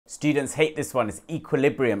Students hate this one. It's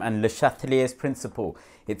equilibrium and Le Chatelier's principle.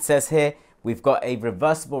 It says here, we've got a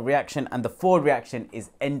reversible reaction and the forward reaction is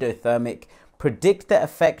endothermic. Predict the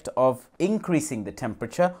effect of increasing the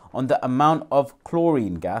temperature on the amount of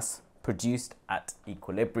chlorine gas produced at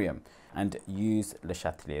equilibrium, and use Le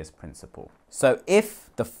Chatelier's principle. So if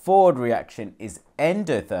the forward reaction is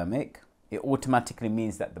endothermic, it automatically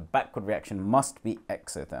means that the backward reaction must be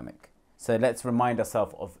exothermic. So let's remind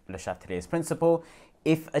ourselves of Le Chatelier's principle.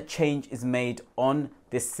 If a change is made on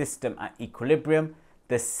this system at equilibrium,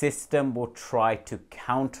 the system will try to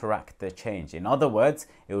counteract the change. In other words,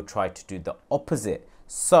 it will try to do the opposite.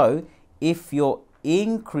 So if you're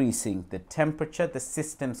increasing the temperature, the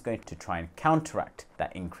system's going to try and counteract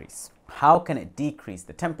that increase. How can it decrease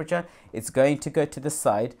the temperature? It's going to go to the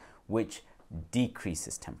side which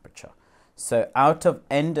decreases temperature. So out of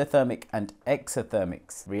endothermic and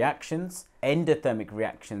exothermic reactions, endothermic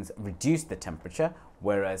reactions reduce the temperature,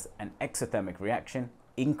 whereas an exothermic reaction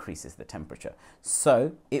increases the temperature.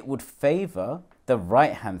 So it would favor the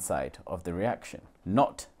right-hand side of the reaction,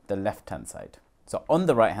 not the left-hand side. So on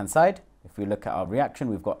the right-hand side, if we look at our reaction,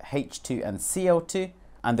 we've got H2 and Cl2,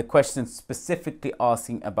 and the question specifically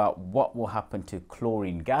asking about what will happen to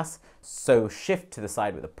chlorine gas. So shift to the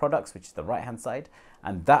side with the products, which is the right-hand side,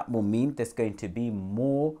 and that will mean there's going to be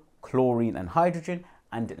more chlorine and hydrogen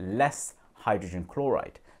and less hydrogen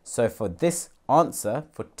chloride. So for this answer,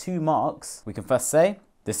 for 2 marks, we can first say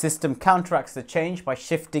the system counteracts the change by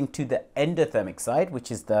shifting to the endothermic side,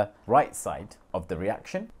 which is the right side of the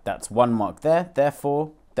reaction. That's 1 mark there.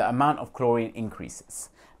 Therefore, the amount of chlorine increases.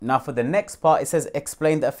 Now for the next part, it says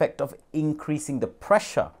explain the effect of increasing the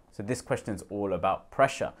pressure. So this question is all about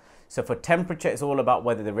pressure. So for temperature, it's all about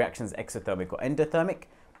whether the reaction is exothermic or endothermic.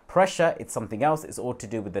 Pressure, it's something else. It's all to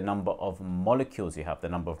do with the number of molecules you have, the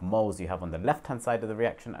number of moles you have on the left-hand side of the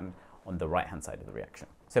reaction and on the right-hand side of the reaction.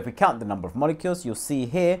 So if we count the number of molecules, you'll see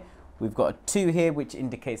here, we've got a 2 here, which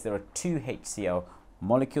indicates there are 2 HCl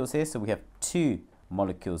molecules here. So we have 2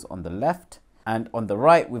 molecules on the left. And on the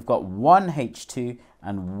right, we've got 1 H2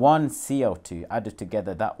 and 1 Cl2 added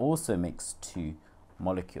together. That also makes 2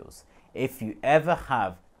 molecules. If you ever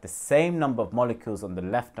have the same number of molecules on the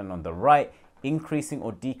left and on the right, increasing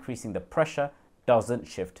or decreasing the pressure doesn't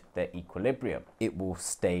shift their equilibrium. It will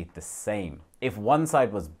stay the same. If one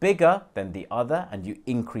side was bigger than the other and you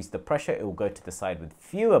increase the pressure, it will go to the side with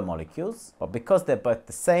fewer molecules. But because they're both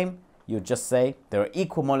the same, you'll just say there are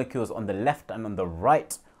equal molecules on the left and on the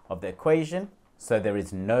right of the equation, so there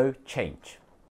is no change.